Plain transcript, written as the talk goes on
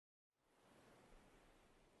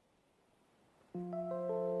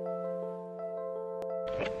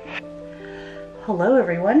Hello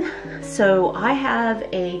everyone. So I have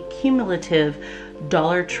a cumulative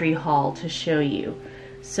Dollar Tree haul to show you.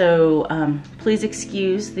 So please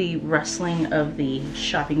excuse the rustling of the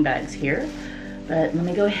shopping bags here, but let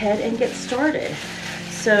me go ahead and get started.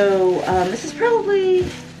 So this is probably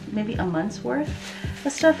maybe a month's worth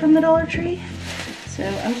of stuff from the Dollar Tree. So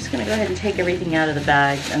I'm just gonna go ahead and take everything out of the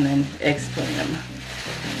bags and then explain them.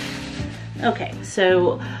 Okay,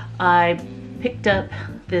 so I picked up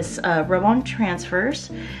this rub-on transfers.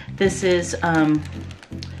 This is from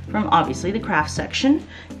obviously the craft section,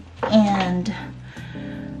 and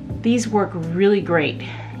these work really great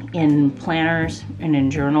in planners and in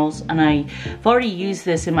journals, and I've already used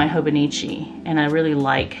this in my Hobonichi, and I really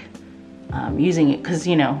like using it because,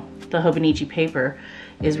 you know, the Hobonichi paper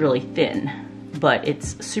is really thin, but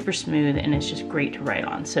it's super smooth and it's just great to write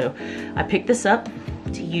on. So I picked this up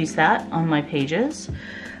to use that on my pages.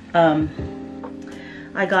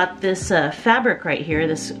 I got this fabric right here,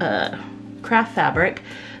 this craft fabric,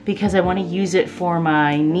 because I want to use it for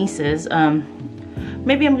my nieces.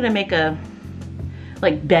 Maybe I'm gonna make a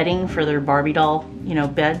like bedding for their Barbie doll, you know,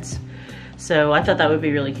 beds. So I thought that would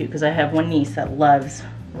be really cute because I have one niece that loves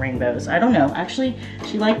rainbows. I don't know, actually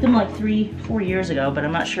she liked them like 3-4 years ago, but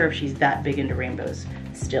I'm not sure if she's that big into rainbows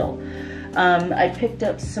still. I picked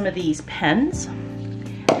up some of these pens.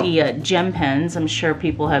 The gem pens. I'm sure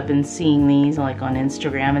people have been seeing these like on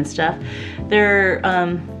Instagram and stuff. They're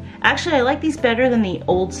actually, I like these better than the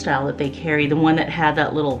old style that they carry, the one that had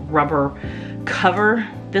that little rubber cover.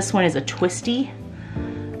 This one is a twisty,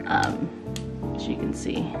 as you can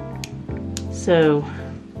see. So,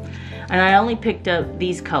 and I only picked up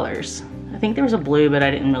these colors. I think there was a blue, but I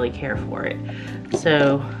didn't really care for it.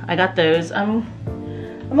 So I got those. I'm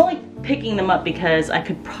only picking them up because I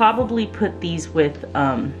could probably put these with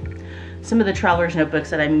some of the traveler's notebooks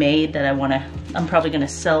that I made that I'm probably gonna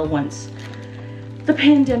sell once the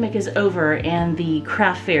pandemic is over and the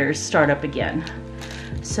craft fairs start up again.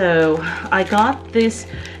 So I got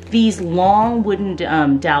these long wooden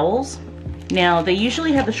dowels. Now they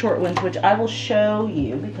usually have the short ones, which I will show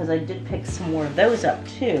you because I did pick some more of those up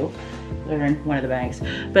too. They're in one of the bags.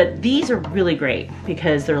 But these are really great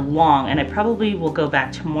because they're long, and I probably will go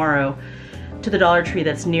back tomorrow to the Dollar Tree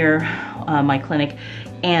that's near my clinic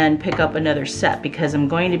and pick up another set because I'm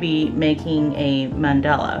going to be making a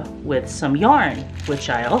mandala with some yarn, which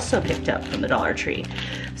I also picked up from the Dollar Tree.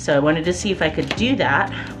 So I wanted to see if I could do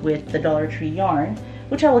that with the Dollar Tree yarn,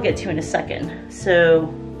 which I will get to in a second.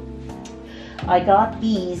 So I got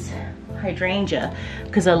these hydrangea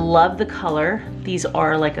because I love the color. These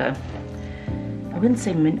are like a, I wouldn't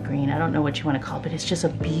say mint green, I don't know what you want to call it, but it's just a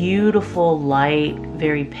beautiful light,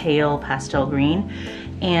 very pale pastel green.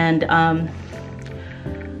 And I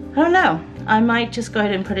don't know, I might just go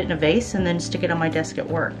ahead and put it in a vase and then stick it on my desk at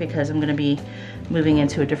work because I'm going to be moving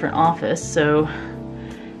into a different office. So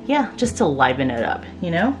yeah, just to liven it up,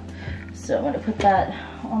 you know? So I'm going to put that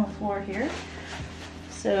on the floor here.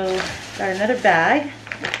 So got another bag.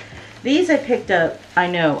 These I picked up, I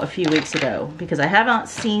know, a few weeks ago because I have not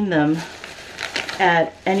seen them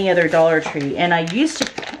at any other Dollar Tree. And I used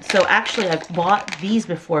to, so actually I've bought these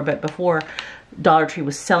before, but before Dollar Tree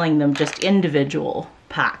was selling them just individual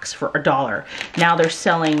packs for $1. Now they're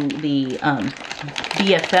selling the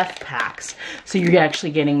BFF packs. So you're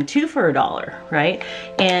actually getting 2 for $1, right?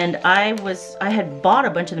 And I had bought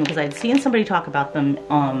a bunch of them because I'd seen somebody talk about them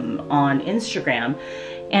on Instagram.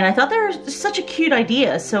 And I thought they were such a cute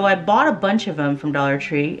idea. So I bought a bunch of them from Dollar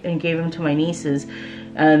Tree and gave them to my nieces,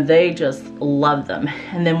 and they just loved them.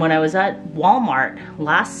 And then when I was at Walmart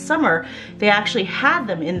last summer, they actually had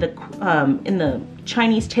them in the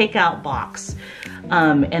Chinese takeout box.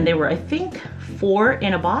 And they were, I think, 4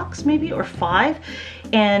 in a box maybe, or 5.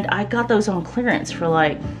 And I got those on clearance for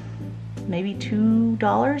like maybe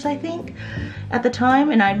 $2, I think, at the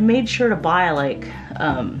time. And I made sure to buy like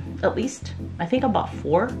at least, I think I bought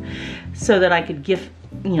 4 so that I could gift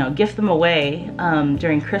them away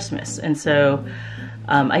during Christmas. And so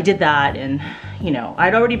I did that, and you know,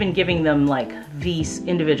 I'd already been giving them like these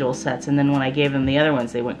individual sets, and then when I gave them the other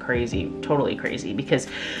ones, they went crazy, totally crazy, because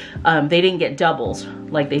they didn't get doubles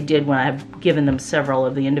like they did when I've given them several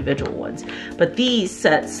of the individual ones. But these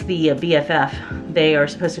sets, the BFF, they are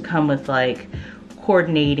supposed to come with like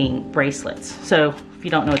coordinating bracelets. So if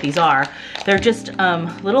you don't know what these are, they're just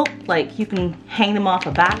little, like you can hang them off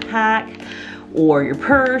a backpack or your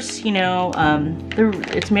purse, you know.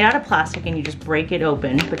 It's made out of plastic and you just break it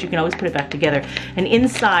open, but you can always put it back together. And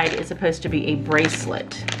inside is supposed to be a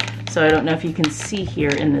bracelet. So I don't know if you can see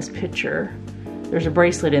here in this picture, there's a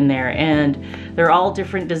bracelet in there, and they're all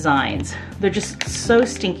different designs. They're just so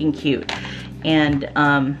stinking cute. And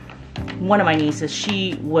one of my nieces,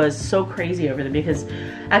 she was so crazy over them because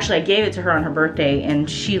actually I gave it to her on her birthday, and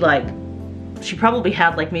she probably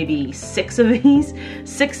had like maybe 6 of these,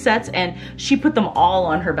 6 sets, and she put them all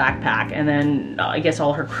on her backpack. And then I guess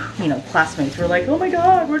all her, classmates were like, oh my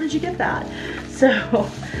God, where did you get that? So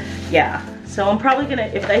yeah, so I'm probably gonna,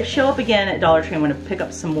 if they show up again at Dollar Tree, I'm gonna pick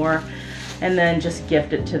up some more and then just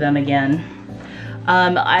gift it to them again.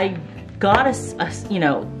 I got a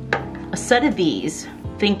set of these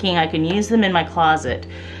thinking I can use them in my closet,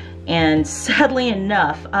 and sadly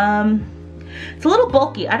enough, it's a little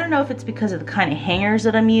bulky. I don't know if it's because of the kind of hangers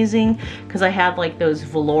that I'm using, because I have like those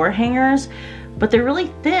velour hangers, but they're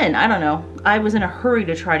really thin. I don't know. I was in a hurry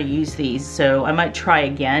to try to use these, so I might try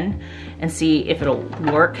again and see if it'll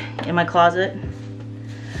work in my closet.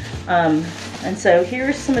 And so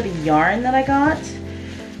here's some of the yarn that I got.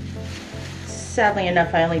 Sadly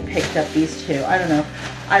enough, I only picked up these 2. I don't know.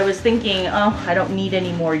 I was thinking, oh, I don't need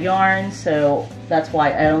any more yarn, so that's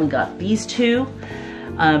why I only got these 2.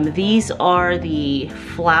 These are the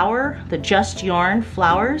Just Yarn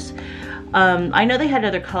flowers. I know they had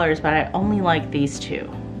other colors, but I only like these 2.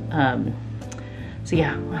 So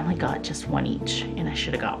yeah, I only got just 1 each, and I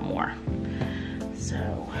should have got more.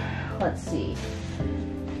 So let's see.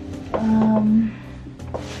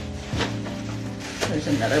 There's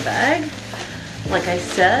another bag. Like I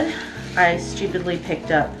said, I stupidly picked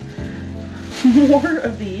up more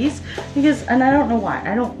of these because, and I don't know why,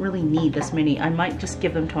 I don't really need this many. I might just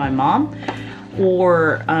give them to my mom,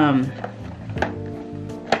 or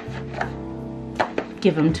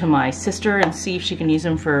give them to my sister and see if she can use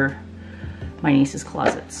them for my niece's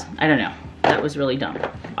closets. I don't know. That was really dumb.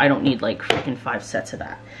 I don't need like freaking 5 sets of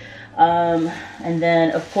that. And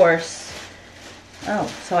then of course, oh,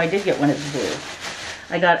 so I did get one of the blue.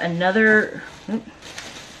 I got another,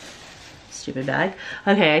 stupid bag.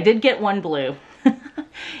 Okay, I did get one blue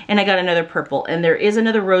and I got another purple, and there is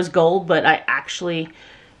another rose gold, but I actually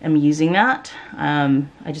am using that.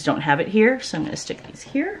 I just don't have it here, so I'm gonna stick these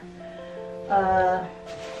here.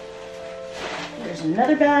 There's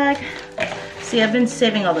another bag. See, I've been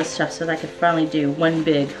saving all this stuff so that I could finally do one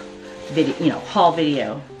big video, haul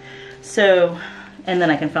video. So, and then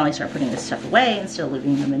I can finally start putting this stuff away instead of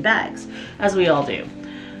leaving them in bags, as we all do.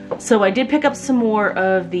 So I did pick up some more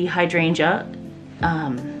of the hydrangea.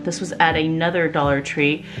 This was at another Dollar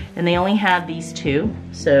Tree, and they only had these 2.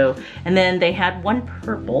 So, and then they had one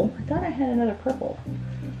purple. I thought I had another purple.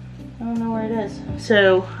 I don't know where it is.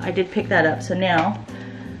 So I did pick that up. So now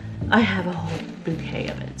I have a whole bouquet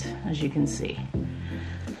of it, as you can see.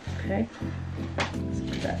 Okay, let's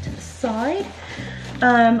put that to the side.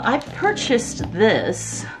 I purchased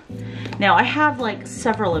this. Now I have like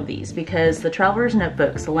several of these because the Traveler's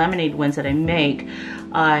Notebooks, the laminated ones that I make,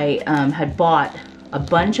 I had bought a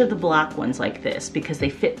bunch of the black ones like this because they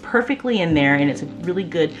fit perfectly in there, and it's a really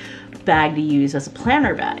good bag to use as a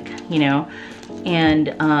planner bag,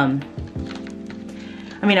 and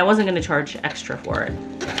I mean, I wasn't going to charge extra for it,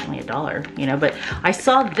 only $1, but I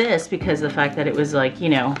saw this because of the fact that it was like,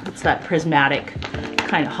 it's that prismatic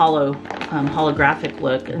kind of holographic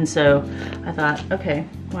look, and so I thought, okay,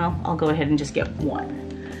 well, I'll go ahead and just get one.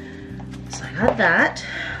 So I got that.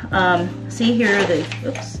 See here are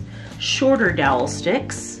the shorter dowel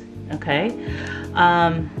sticks. Okay,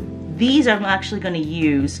 these I'm actually going to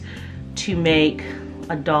use to make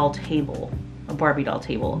a doll table, a Barbie doll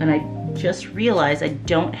table, and I just realized I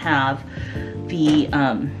don't have the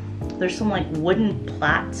there's some like wooden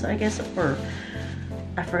plats, I guess, or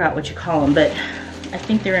I forgot what you call them, but I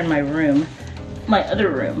think they're in my room, my other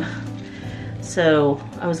room. So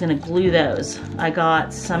I was gonna glue those. I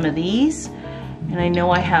got some of these, and I know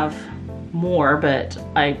I have more, but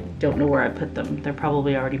I don't know where I put them. They're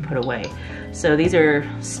probably already put away. So these are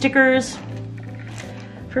stickers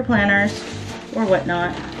for planners or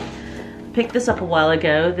whatnot. Picked this up a while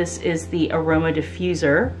ago. This is the Aroma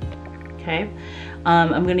Diffuser. Okay,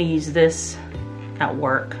 I'm gonna use this at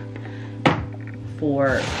work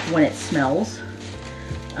for when it smells.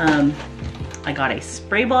 I got a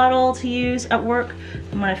spray bottle to use at work.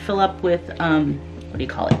 I'm gonna fill up with, what do you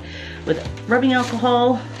call it? With rubbing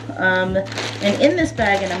alcohol. And in this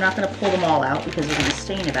bag, and I'm not gonna pull them all out because they're gonna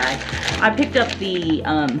stay in a bag, I picked up the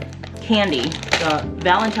candy, the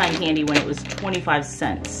Valentine candy, when it was 25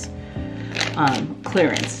 cents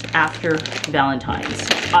clearance after Valentine's.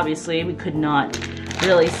 Obviously, we could not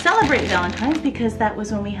really celebrate Valentine's because that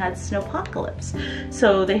was when we had Snowpocalypse.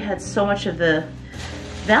 So they had so much of the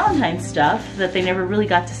Valentine's stuff that they never really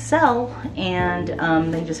got to sell, and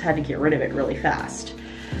they just had to get rid of it really fast.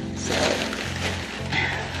 So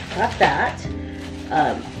got that.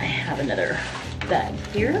 I have another bag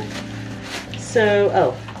here. So,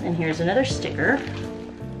 oh, and here's another sticker.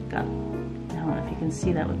 Got, I don't know if you can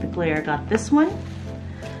see that with the glare. I got this one.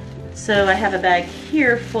 So I have a bag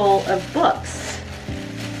here full of books.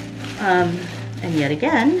 And yet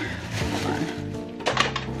again, hold on.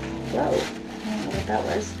 Whoa, I don't know what that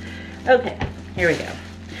was. Okay, here we go.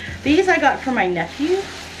 These I got for my nephew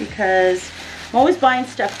because I'm always buying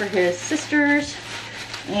stuff for his sisters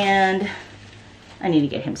and I need to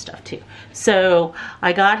get him stuff too. So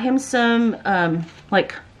I got him some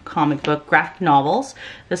like comic book graphic novels.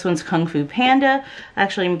 This one's Kung Fu Panda.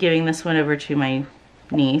 Actually, I'm giving this one over to my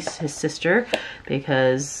niece, his sister,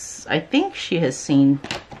 because I think she has seen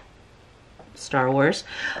Star Wars.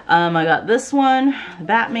 I got this one,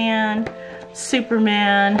 Batman,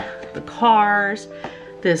 Superman, the Cars,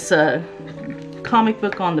 this comic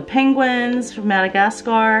book on the penguins from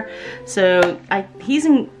Madagascar. So he's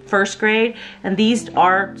in first grade and these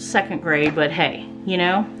are second grade, but hey, you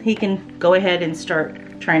know, he can go ahead and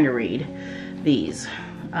start trying to read these.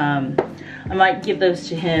 I might give those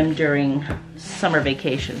to him during summer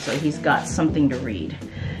vacation so he's got something to read.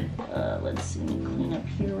 Let's see, let me clean up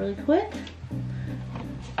here really quick.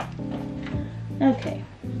 Okay,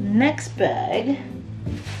 next bag.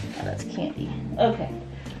 Oh, that's candy. Okay,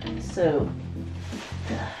 so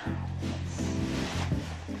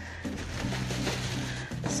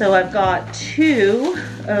I've got two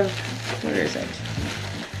of, where is it?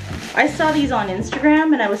 I saw these on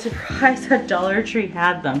Instagram and I was surprised that Dollar Tree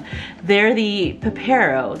had them. They're the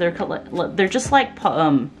Pepero. They're just like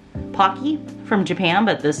Pocky from Japan,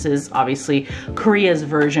 but this is obviously Korea's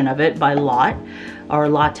version of it by Lot, or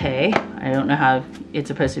Latte. I don't know how it's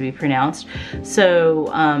supposed to be pronounced.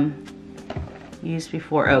 So, used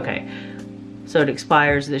before, okay. So it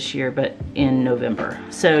expires this year, but in November.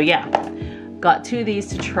 So yeah, got two of these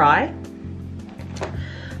to try.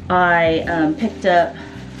 I picked up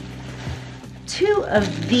two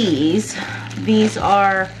of these. These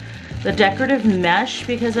are the decorative mesh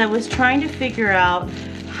because I was trying to figure out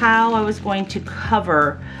how I was going to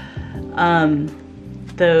cover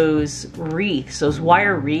those wreaths, those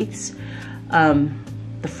wire wreaths,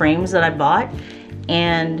 the frames that I bought,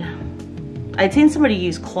 and I'd seen somebody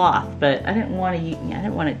use cloth, but I didn't want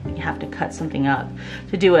to have to cut something up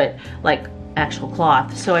to do it like actual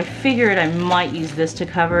cloth. So I figured I might use this to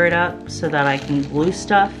cover it up so that I can glue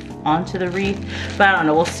stuff onto the wreath, but I don't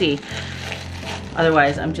know, we'll see.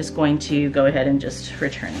 Otherwise, I'm just going to go ahead and just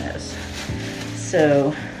return those.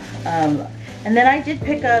 So, and then I did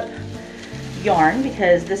pick up yarn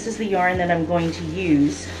because this is the yarn that I'm going to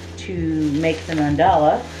use to make the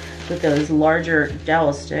mandala with those larger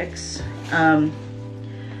dowel sticks.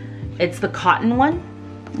 It's the cotton one,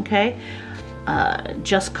 okay?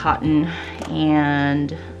 Just cotton,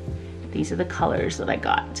 and these are the colors that I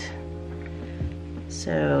got.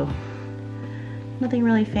 So, nothing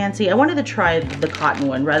really fancy. I wanted to try the cotton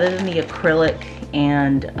one rather than the acrylic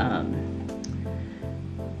and,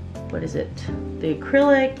 what is it? The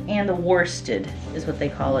acrylic and the worsted is what they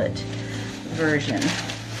call it, version.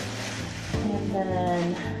 And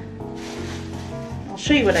then, I'll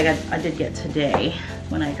show you what I did get today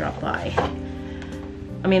when I dropped by.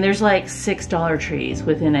 I mean, there's like 6 Dollar Trees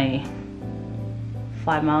within a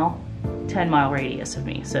 10-mile radius of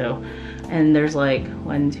me. So, and there's like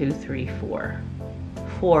 1, 2, 3,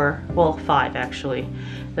 4, well, 5 actually,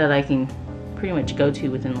 that I can pretty much go to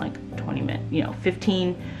within like 20 minutes, you know,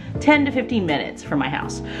 10 to 15 minutes from my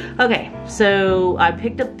house. Okay, so I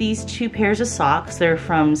picked up these 2 pairs of socks. They're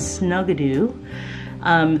from Snugadoo.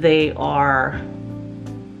 They are,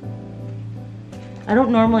 I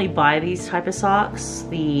don't normally buy these type of socks,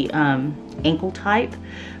 the ankle type,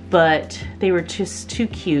 but they were just too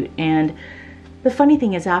cute. And the funny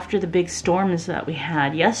thing is, after the big storms that we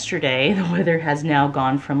had yesterday, the weather has now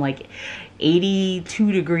gone from like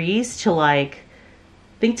 82 degrees to like,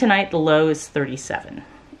 I think tonight the low is 37.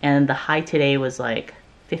 And the high today was like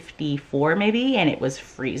 54 maybe, and it was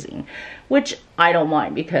freezing, which I don't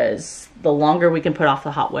mind because the longer we can put off the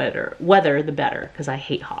hot weather, the better, because I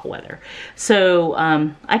hate hot weather. So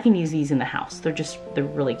I can use these in the house. They're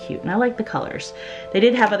really cute, and I like the colors. They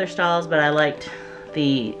did have other styles, but I liked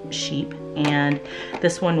the sheep, and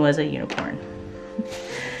this one was a unicorn.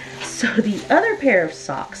 So the other pair of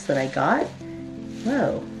socks that I got,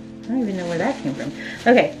 whoa, I don't even know where that came from.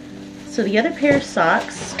 Okay, so the other pair of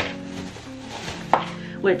socks,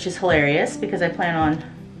 which is hilarious because I plan on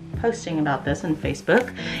posting about this on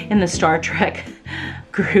Facebook in the Star Trek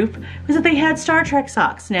group, was that they had Star Trek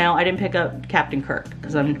socks. Now, I didn't pick up Captain Kirk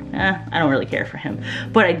because I don't really care for him,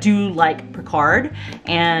 but I do like Picard,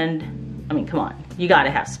 and I mean, come on, you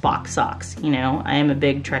gotta have Spock socks, you know. I am a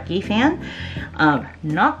big Trekkie fan.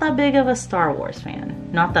 Not that big of a Star Wars fan.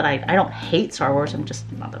 Not that I don't hate Star Wars, I'm just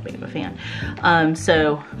not that big of a fan.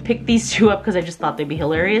 So picked these two up because I just thought they'd be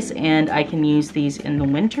hilarious, and I can use these in the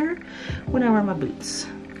winter when I wear my boots,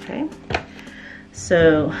 okay?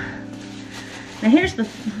 So, now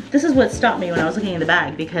this is what stopped me when I was looking in the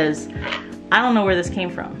bag, because I don't know where this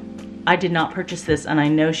came from. I did not purchase this, and I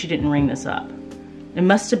know she didn't ring this up. It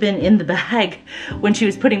must have been in the bag when she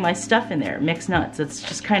was putting my stuff in there, mixed nuts. It's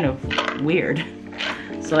just kind of weird.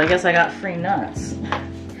 So I guess I got free nuts.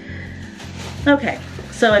 Okay,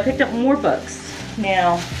 so I picked up more books.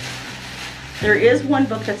 Now, there is one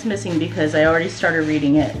book that's missing because I already started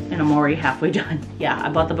reading it and I'm already halfway done. Yeah, I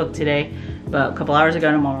bought the book today, but a couple hours ago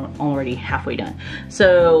and I'm already halfway done.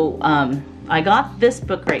 So, I got this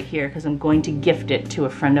book right here because I'm going to gift it to a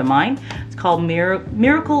friend of mine. It's called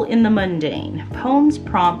Miracle in the Mundane, Poems,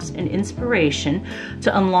 Prompts, and Inspiration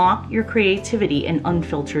to Unlock Your Creativity and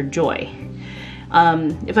Unfiltered Joy.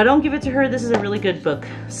 If I don't give it to her, this is a really good book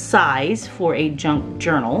size for a junk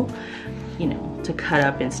journal, you know, to cut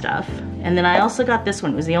up and stuff. And then I also got this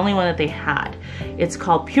one. It was the only one that they had. It's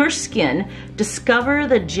called Pure Skin, Discover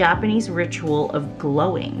the Japanese Ritual of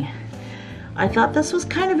Glowing. I thought this was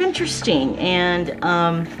kind of interesting, and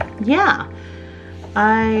yeah,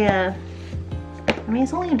 I mean,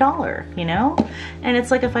 it's only $1, you know? And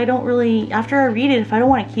it's like, if I don't really, after I read it, if I don't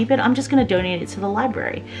want to keep it, I'm just gonna donate it to the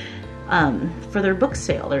library for their book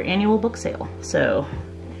sale, their annual book sale. So,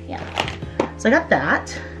 yeah. So I got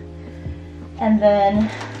that. And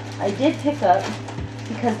then I did pick up,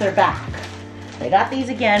 because they're back, I got these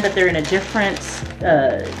again, but they're in a different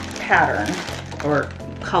pattern, or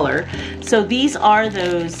color. So these are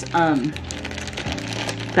those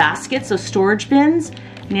baskets, those storage bins.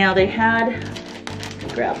 Now they had,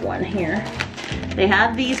 grab one here. They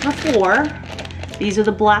had these before. These are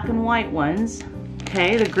the black and white ones,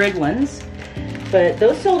 okay, the grid ones. But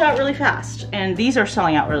those sold out really fast, and these are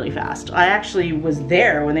selling out really fast. I actually was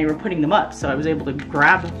there when they were putting them up, so I was able to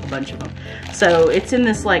grab a bunch of them. So it's in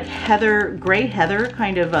this like heather, gray heather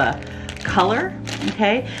kind of color,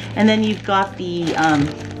 okay? And then you've got the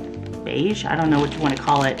beige, I don't know what you want to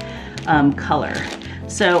call it, color.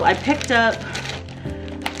 So I picked up,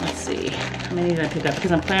 let's see, how many did I pick up?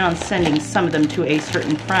 Because I'm planning on sending some of them to a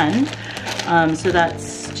certain friend. So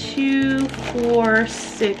that's 2, 4,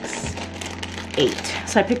 6, 8.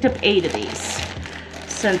 So I picked up 8 of these,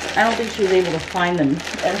 since I don't think she was able to find them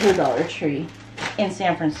at her Dollar Tree in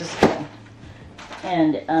San Francisco.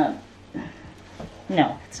 And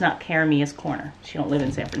no, it's not Caramia's Corner. She don't live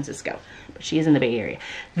in San Francisco, but she is in the Bay Area.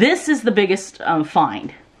 This is the biggest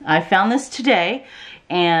find. I found this today,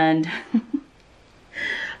 and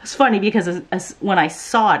it's funny because when I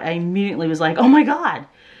saw it, I immediately was like, oh my God,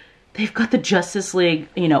 they've got the Justice League,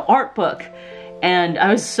 you know, art book. And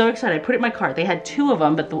I was so excited. I put it in my cart. They had 2 of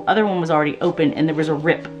them, but the other one was already open and there was a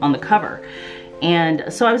rip on the cover. And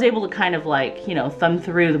so I was able to kind of like, you know, thumb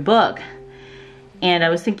through the book. And I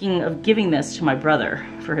was thinking of giving this to my brother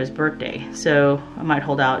for his birthday. So I might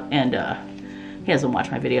hold out, and he doesn't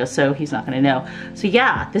watch my videos, so he's not gonna know. So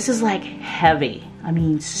yeah, this is like heavy. I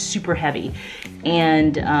mean, super heavy.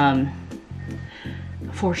 And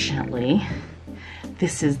fortunately,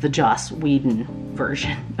 this is the Joss Whedon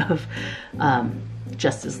version of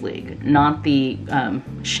Justice League, not the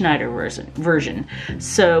Schneider version.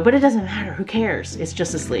 So, but it doesn't matter, who cares? It's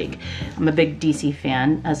Justice League. I'm a big DC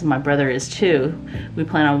fan, as my brother is too. We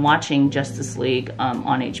plan on watching Justice League on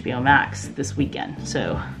HBO Max this weekend.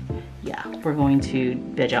 So yeah, we're going to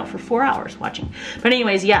veg out for 4 hours watching. But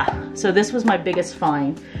anyways, yeah, so this was my biggest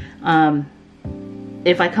find.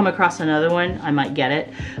 If I come across another one, I might get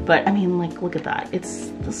it. But I mean, like, look at that.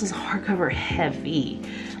 This is hardcover heavy,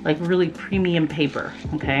 like really premium paper,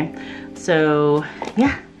 okay? So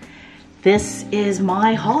yeah, this is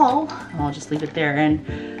my haul. I'll just leave it there,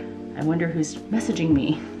 and I wonder who's messaging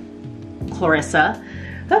me. Clarissa.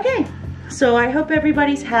 Okay, so I hope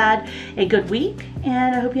everybody's had a good week,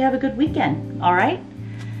 and I hope you have a good weekend, all right?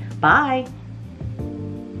 Bye.